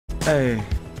Hey,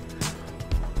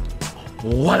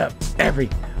 what up,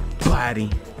 everybody?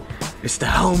 It's the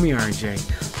homie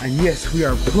RJ, and yes, we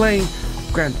are playing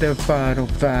Grand Theft Auto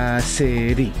Vice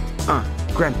City.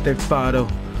 Grand Theft Auto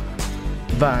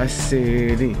Vice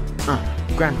City.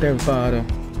 Grand Theft Auto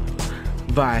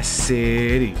Vice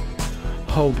City.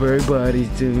 Hope everybody's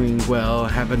doing well,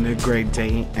 having a great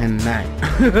day and night.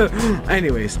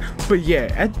 Anyways, but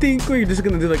yeah, I think we're just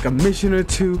gonna do like a mission or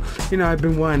two. You know, I've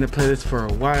been wanting to play this for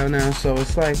a while now, so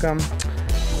it's like you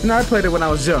know, I played it when I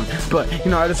was young, but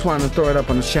you know, I just wanted to throw it up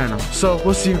on the channel. So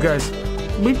we'll see you guys.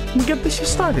 We get this shit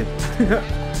started.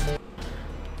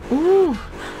 Ooh,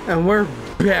 and we're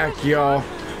back, y'all.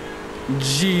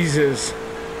 Jesus.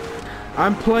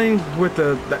 I'm playing with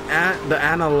the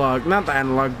analog, not the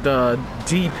analog, the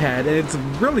D-pad, and it's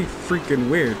really freaking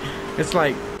weird. It's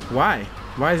like, why?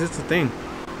 Why is this a thing?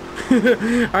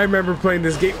 I remember playing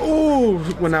this game, ooh,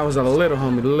 when I was a little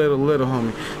homie, little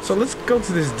homie. So let's go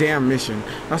to this damn mission.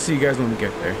 I'll see you guys when we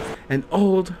get there. An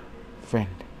old friend.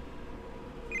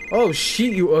 Oh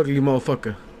shit, you ugly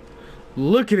motherfucker.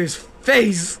 Look at his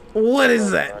face. What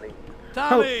is that?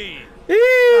 Tommy!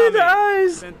 The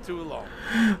eyes. Been too long.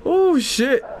 Oh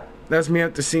shit. That's me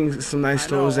after seeing some nice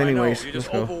clothes anyways. You're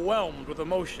just overwhelmed with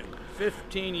emotion.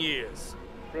 15 years.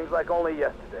 Seems like only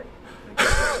yesterday.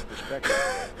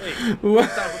 Hey,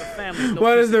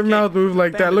 why does their mouth move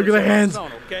like that? Look at their hands.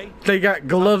 They got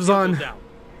gloves on. You're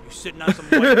sitting on some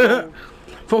white gold.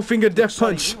 4-finger death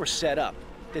punch. We were set up.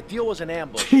 The deal was an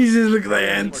ambush. Jesus, look at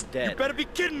their hands. You better be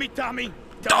kidding me, Tommy.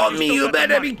 Tommy, you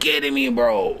better be kidding me,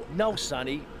 bro. No,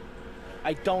 Sonny.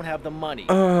 I don't have the money.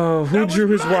 Oh, who drew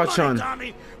his watch on?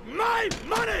 Tommy, my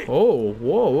money. Oh,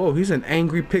 whoa, he's an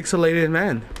angry, pixelated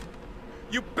man.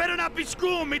 You better not be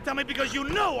screwing me, Tommy, because you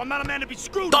know I'm not a man to be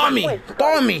screwed. Tommy,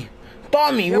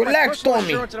 relax,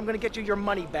 Tommy. And I'm gonna get you your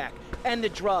money back and the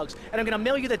drugs, and I'm gonna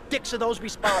mail you the dicks of those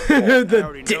responsible.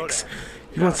 The dicks.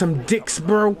 You want some dicks,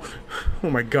 bro? Oh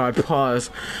my God,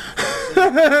 pause.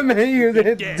 Man, you're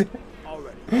dead.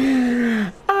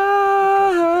 Already.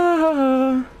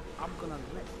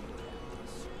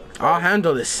 I'll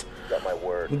handle this. Got my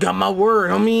word. Got my word,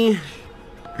 homie.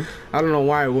 I don't know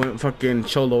why I went fucking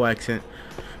cholo accent.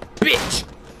 Bitch!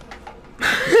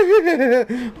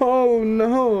 Oh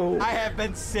no. I have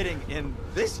been sitting in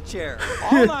this chair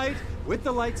all night with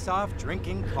the lights off,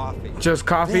 drinking coffee. Just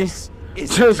coffee?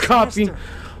 Just coffee?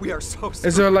 We are so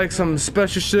Is there like some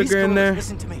special sugar in there?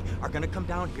 Listen to me. Are gonna come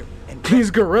down here and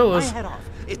these gorillas. my head off.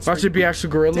 It's Why should be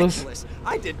actual gorillas? ridiculous.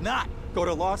 I did not go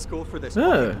to law school for this.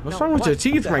 What's wrong with your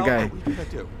teeth, my guy?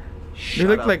 They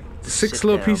look like 6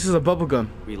 little pieces of bubblegum.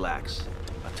 Relax.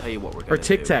 I'll tell you what we're gonna Or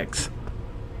Tic Tacs.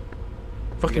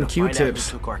 Fucking Q-tips.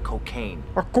 Took our cocaine.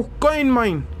 Our cocaine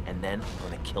mine. And then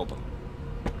we're gonna kill them.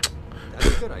 That's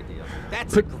a good idea.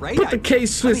 That's a great idea. Put the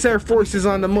K-Swiss Air Forces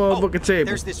on the motherfucking table.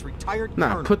 There's this retired Nah,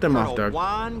 colonel, put them off, Colonel dog.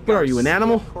 Juan What are you, an Garcia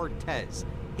animal? Cortez.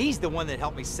 He's the one that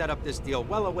helped me set up this deal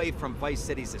well away from Vice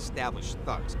City's established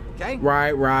thugs, okay?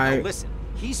 Right. Now listen,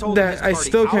 he's holding That his I party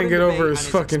still out can't in get the over bay his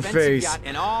on fucking expensive face. yacht,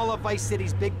 and all of Vice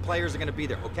City's big players are going to be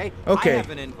there, okay? Okay. I have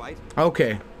an invite.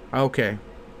 Okay.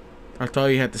 That's all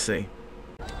you had to say.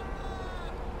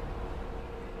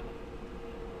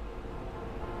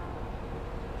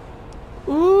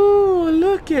 Ooh,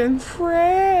 looking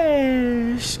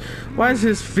fresh. Why is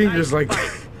his fingers like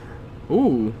that?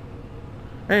 Ooh.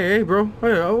 Hey, bro.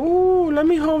 Hey, ooh, let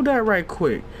me hold that right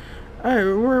quick. Hey,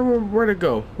 where to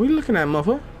go? What are you looking at,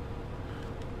 motherfucker?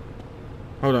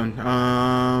 Hold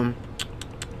on.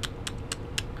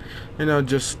 You know,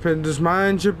 just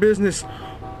mind your business.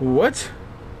 What?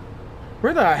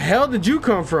 Where the hell did you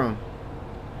come from?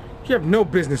 You have no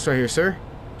business right here, sir.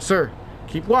 Sir,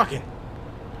 keep walking.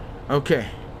 Okay.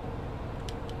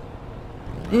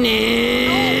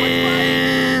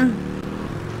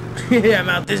 Yeah, I'm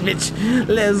out this bitch.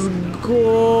 Let's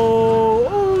go.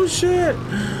 Oh shit.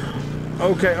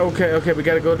 Okay. We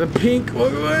gotta go to the pink. We're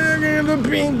gonna go to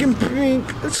the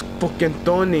pink. It's fucking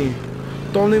Tony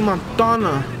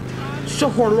Montana. So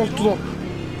hello to the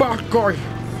bad guy.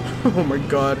 Oh my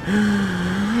God.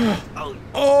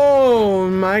 Oh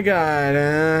my God.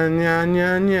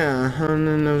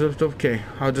 Okay,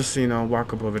 I'll just, you know,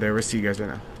 walk up over there. We'll see you guys right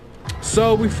now.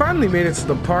 So we finally made it to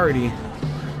the party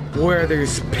where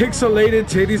there's pixelated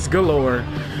titties galore.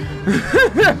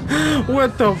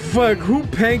 What the fuck? Who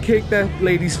pancaked that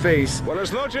lady's face?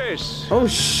 Buenas noches. Oh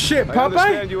shit, I Popeye?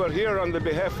 understand you are here on the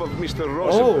behalf of Mr.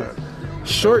 Rosenberg.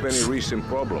 Shorts. Many recent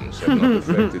problems have not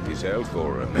affected his health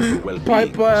or mental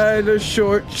well-being. Popeye, the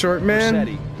short man.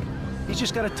 Vassetti. He's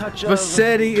just got a touch of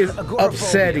Vassetti is agoraphobia.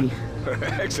 upsetty.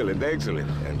 Excellent.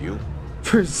 And you?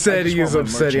 Vassetti is want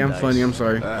my upsetty. I'm funny. I'm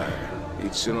sorry.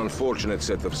 It's an unfortunate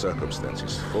set of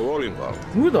circumstances for all involved.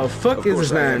 Who the fuck is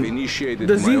this man?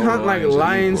 Does he hunt like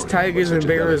lions, tigers, and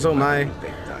bears? Oh my.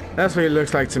 That's what he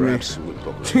looks like to me.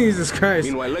 Jesus Christ.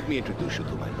 Meanwhile, let me introduce you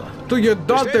to my daughter. To your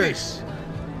daughter.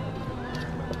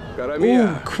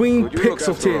 Ooh, Queen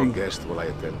Pixel Titty.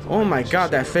 Oh my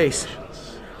god, that face.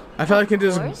 I feel like I can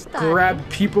just grab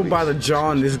people by the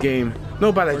jaw in this game.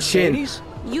 No, by the chin.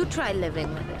 You try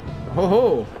living with it. Ho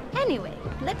ho. Anyway,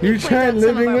 let me You try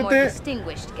living with it?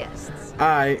 Distinguished guests.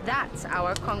 Alright. That's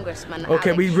our Congressman.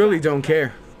 Okay, Alex we really Schroeder. don't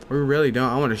care. We really don't.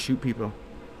 I want to shoot people.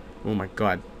 Oh my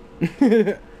god.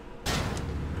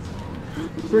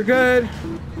 We're good.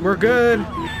 We're good.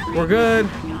 We're good.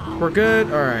 We're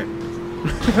good. Alright.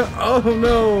 Oh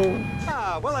no.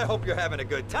 Ah, well, I hope you're having a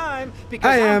good time,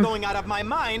 because I'm going out of my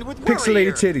mind with worry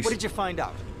Pixelated here. titties. What did you find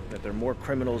out? That there are more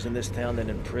criminals in this town than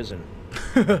in prison.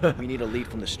 We need a lead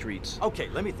from the streets. Okay,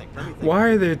 let me think. Why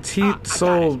are their teeth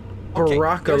so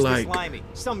Baraka-like? Slimy,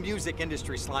 some music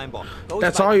industry slimeball.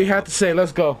 That's all you have to say.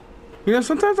 Let's go. You know,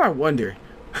 sometimes I wonder.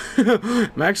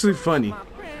 I'm actually funny.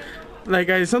 Like,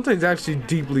 I sometimes actually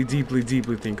deeply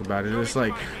think about it. It's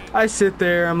like, I sit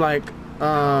there, I'm like,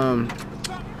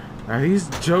 are these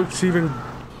jokes even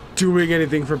doing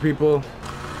anything for people?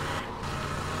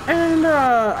 And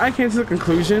I came to the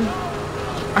conclusion,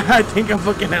 I think I'm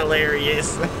fucking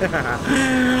hilarious.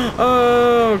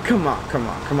 Oh, come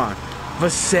on.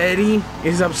 Vassetti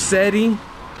is upsetty.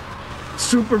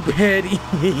 Super petty.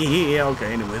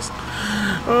 Okay, anyways.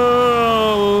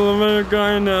 Oh, my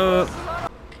god.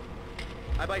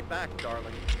 I bite back,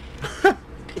 darling.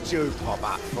 You pop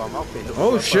up from up in the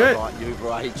Oh shit. like you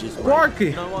for ages, mate.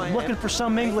 Sparky. I'm looking for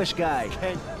some English guy.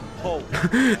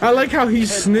 I like how he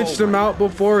snitched him out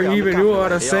before he even knew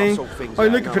what I was saying. Oh, you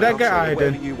looking for that guy? Alright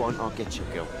then. You want, I'll get you,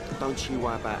 girl. Don't you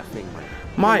worry about a thing, mate.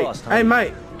 Mate, hey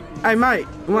mate. Hey mate.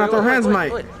 You wanna throw hands,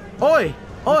 mate? Oi!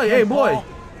 Oi, hey boy!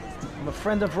 I'm a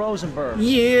friend of Rosenberg.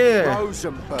 Yeah!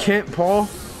 Rosenberg. Kent Paul.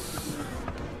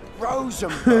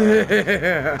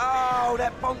 Rosenberg. Oh,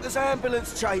 that bonkers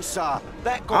ambulance chaser.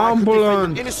 That guy could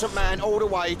defend an innocent man all the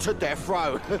way to death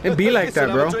row. It'd be like that,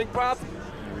 bro.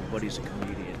 Everybody's a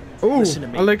comedian. Ooh, Listen to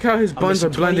me. I like how his buns are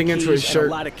missing blending 20 into his keys and shirt.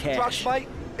 a lot of cash. Drugs, mate,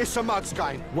 it's a mud's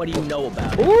game. What do you know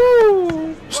about it?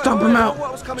 Ooh! Stomp him What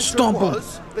was out! coming Stomp through him!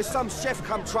 was, there's some chef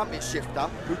come trumpet shifter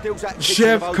who deals out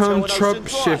Chef come trump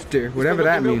shifter, whatever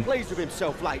that means. He's been pleased with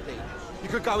himself lately. You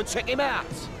could go and check him out.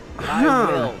 I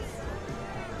will.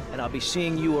 And I'll be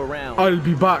seeing you around. I'll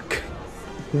be back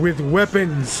with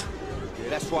weapons. Yeah,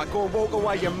 that's right. Go and walk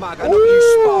away, you mug. I know you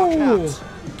spark out.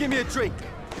 Give me a drink.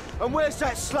 And where's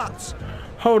that slut?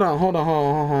 Hold on.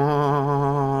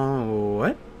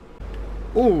 What?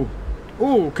 Ooh.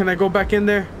 Ooh, can I go back in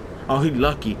there? Oh, he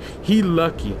lucky.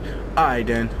 Alright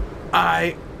then.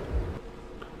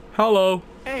 Hello.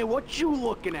 Hey, what you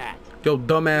looking at? Yo,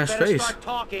 dumbass Better face. start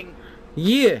talking.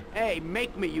 Yeah. Hey,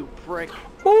 make me, you prick.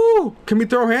 Ooh, can we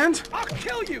throw hands? I'll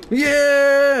kill you.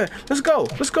 Yeah. Let's go.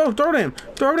 Throw them.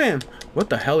 What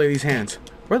the hell are these hands?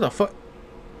 Where the fuck?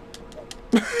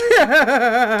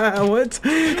 What?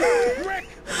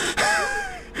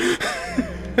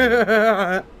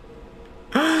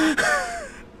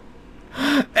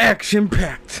 Action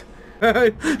packed.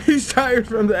 He's tired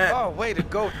from that. Oh, way to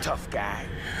go, tough guy.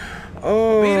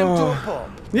 Oh. Beat him to a pulp.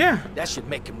 Yeah. That should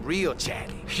make him real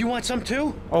chatty. You want some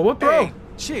too? Oh, what, bro? Hey,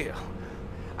 chill.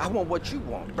 I want what you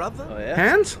want, brother. Oh, yeah?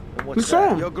 Hands? What's Who saw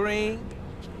that? him? Your green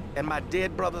and my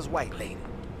dead brother's white lady.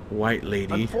 White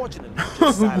lady. Unfortunately, you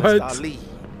just silenced What? our lead.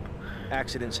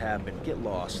 Accidents happen. Get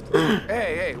lost.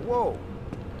 Hey, whoa.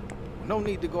 No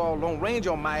need to go all long range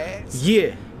on my ass.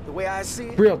 Yeah. The way I see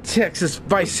it, Real Texas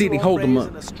Vice City we're all hold 'em raised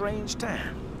up. in a strange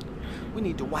time. We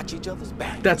need to watch each other's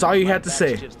back. That's all you had to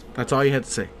say. That's all you had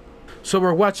to say. So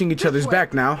we're watching each other's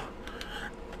back now.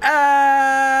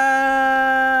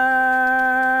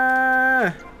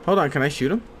 Hold on, can I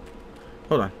shoot him?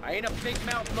 Hold on. I ain't a big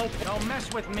mouth, no, don't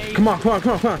mess with me. Come on.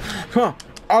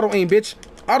 Auto aim, bitch.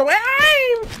 Auto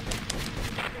aim!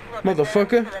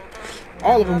 Motherfucker.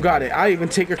 All of them got it. I even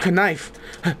take a knife.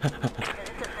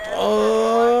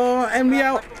 Oh, and me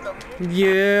out.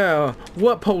 Yeah.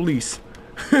 What police?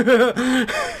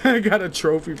 I got a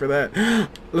trophy for that.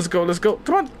 Let's go.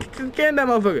 Come on, get in that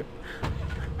motherfucker.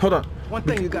 Hold on. One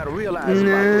thing you gotta realize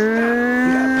about this town,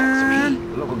 you gotta pack some heat.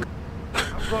 Local.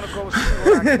 I'm gonna go see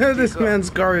where I can This keep up. man's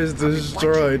car is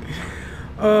destroyed.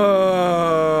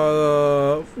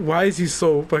 Why is he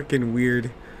so fucking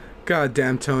weird? God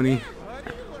damn, Tony.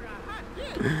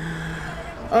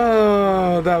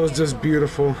 Oh, that was just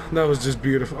beautiful.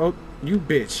 Oh, you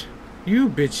bitch.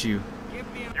 You.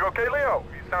 You okay, Leo?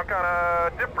 You sound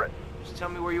kinda different. Just tell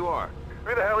me where you are.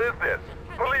 Who the hell is this?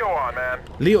 Put Leo on, man.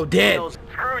 Leo dead.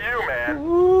 Screw you, man.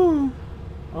 Ooh.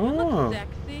 Oh.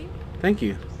 Sexy. Thank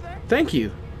you. Thank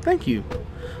you. Thank you.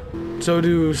 So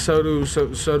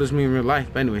does me in real life.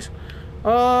 But anyways.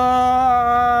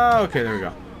 Okay, there we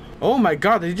go. Oh my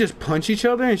god, did they just punch each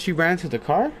other and she ran to the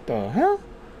car? The hell?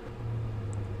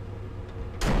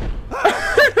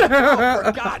 Oh,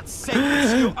 for God's sake,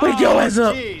 you. Wake your ass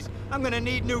up. Jeez, I'm gonna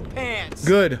need new pants.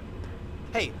 Good.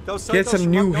 Hey, those Get some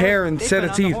new hair and set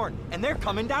of teeth. And they're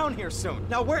coming down here soon.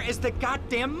 Now, where is the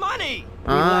goddamn money?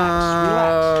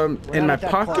 Relax. In my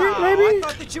pocket, maybe? I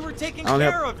thought that you were taking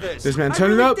care of this. This man,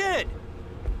 turn it up. Did.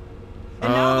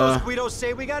 And now those Guidos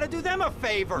say we gotta do them a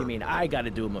favor. You mean I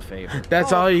gotta do him a favor?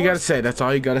 That's all you gotta say. That's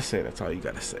all you gotta say. That's all you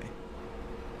gotta say.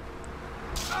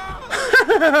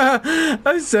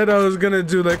 I said I was gonna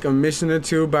do like a mission or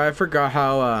two, but I forgot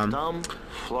how Dumb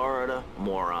Florida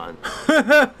moron.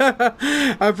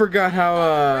 I forgot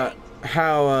how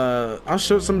I'll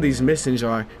show some of these missions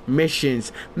are.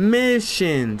 Missions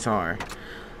are.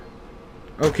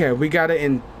 Okay, we gotta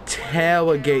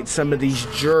interrogate some of these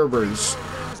jurors.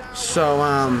 So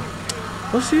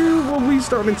let's see what we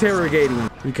start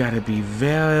interrogating. We gotta be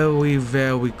very,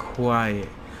 very quiet.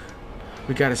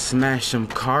 We gotta smash some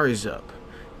cars up.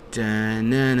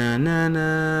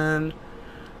 Dun-na-na-na-na.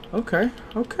 Okay,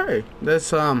 okay. Let's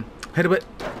hit it with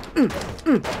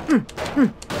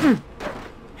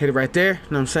hit it right there. Know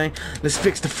what I'm saying? Let's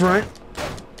fix the front.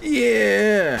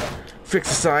 Yeah. Fix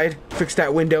the side. Fix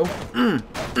that window. You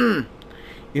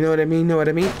know what I mean? Know what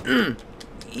I mean?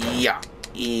 Yeah.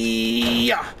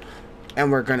 Yeah.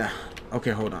 And we're gonna.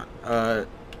 Okay, hold on.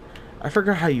 I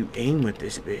forgot how you aim with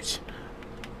this bitch.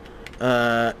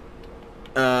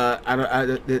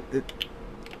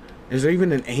 Is there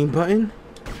even an aim button?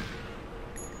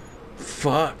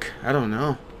 Fuck, I don't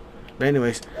know. But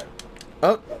anyways,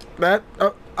 I'm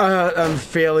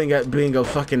failing at being a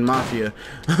fucking mafia.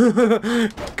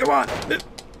 Come on,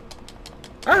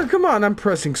 come on! I'm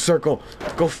pressing circle.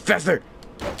 Go faster.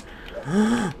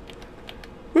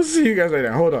 We'll see you guys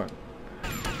later. Hold on.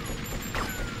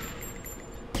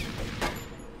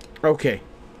 Okay.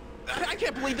 I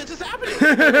can't believe this is happening.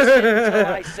 Until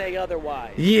I say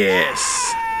otherwise. Yes.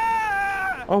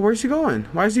 Oh, where's he going?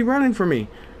 Why is he running for me?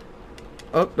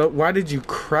 Oh, why did you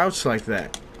crouch like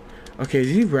that? Okay,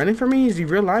 is he running for me? Is he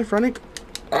real life running?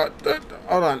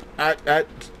 Hold on. I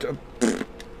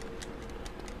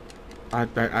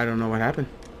don't know what happened.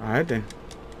 All right then.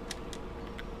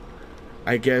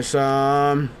 I guess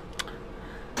person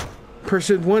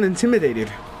 1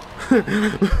 intimidated.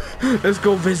 Let's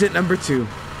go visit number 2.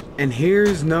 And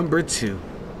here's number 2.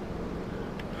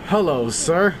 Hello,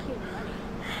 sir.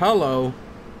 Hello.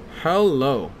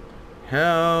 Hello.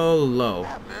 Hello.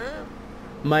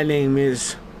 My name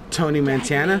is Tony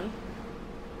Montana.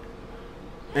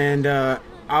 And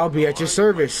I'll be at your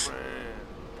service.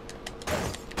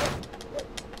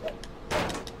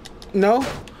 No?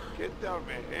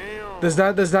 Does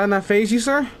that not faze you,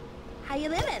 sir? How you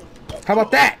living? How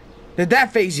about that? Did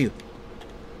that faze you?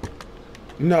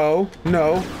 No,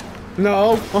 no,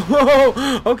 no.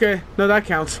 Oh, okay, no, that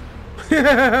counts.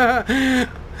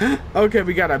 Okay,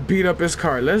 we gotta beat up his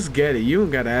car. Let's get it. You don't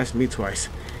gotta ask me twice.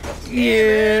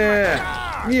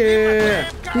 Yeah, yeah,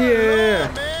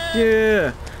 yeah,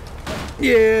 yeah,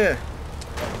 yeah,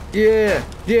 yeah,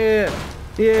 yeah,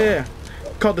 yeah.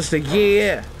 Call this the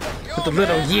yeah with the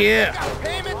little yeah.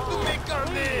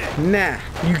 Nah,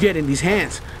 you get in these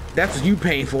hands. That's what you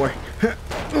paying for.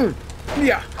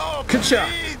 Yeah. Ka-cha.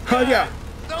 Oh, yeah.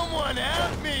 Someone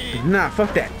help me. Nah,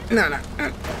 fuck that. Nah.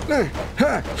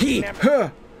 He. Huh.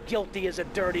 Guilty is a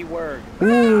dirty word.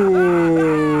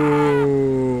 Ooh.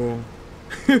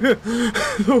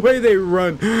 The way they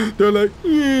run, they're like,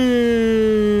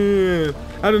 yeah.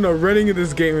 I don't know. Running in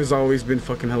this game has always been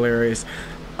fucking hilarious.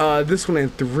 This one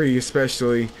and 3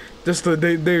 especially. Just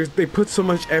they put so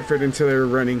much effort into their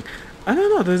running. I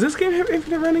don't know. Does this game have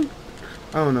infinite running?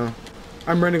 I don't know.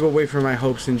 I'm running away from my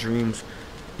hopes and dreams.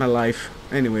 My life.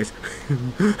 Anyways.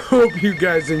 Hope you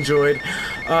guys enjoyed.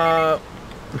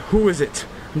 Who is it?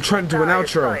 I'm trying to do an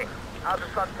outro.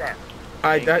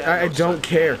 I don't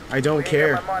care. I don't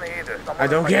care. I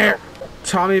don't care.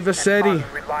 Tommy Vassetti.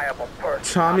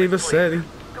 Tommy Vassetti.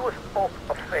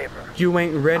 You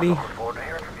ain't ready.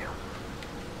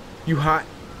 You hot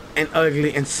and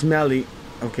ugly and smelly.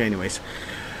 Okay, anyways.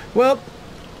 Well,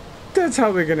 that's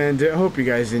how we're gonna end it. I hope you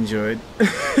guys enjoyed.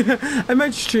 I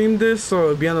might stream this,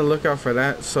 so be on the lookout for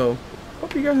that. So,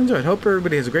 hope you guys enjoyed. Hope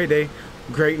everybody has a great day,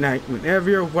 great night, whenever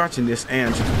you're watching this.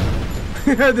 And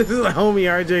this is the homie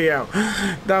RJ out.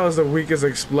 That was the weakest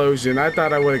explosion. I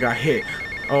thought I would have got hit.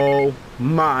 Oh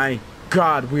my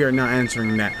God, we are not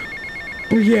answering that.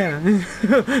 But yeah,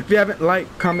 if you haven't,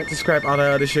 like, comment, subscribe, all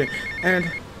that other shit,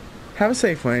 and have a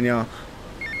safe one, y'all.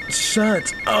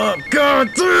 Shut up, god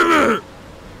damn it!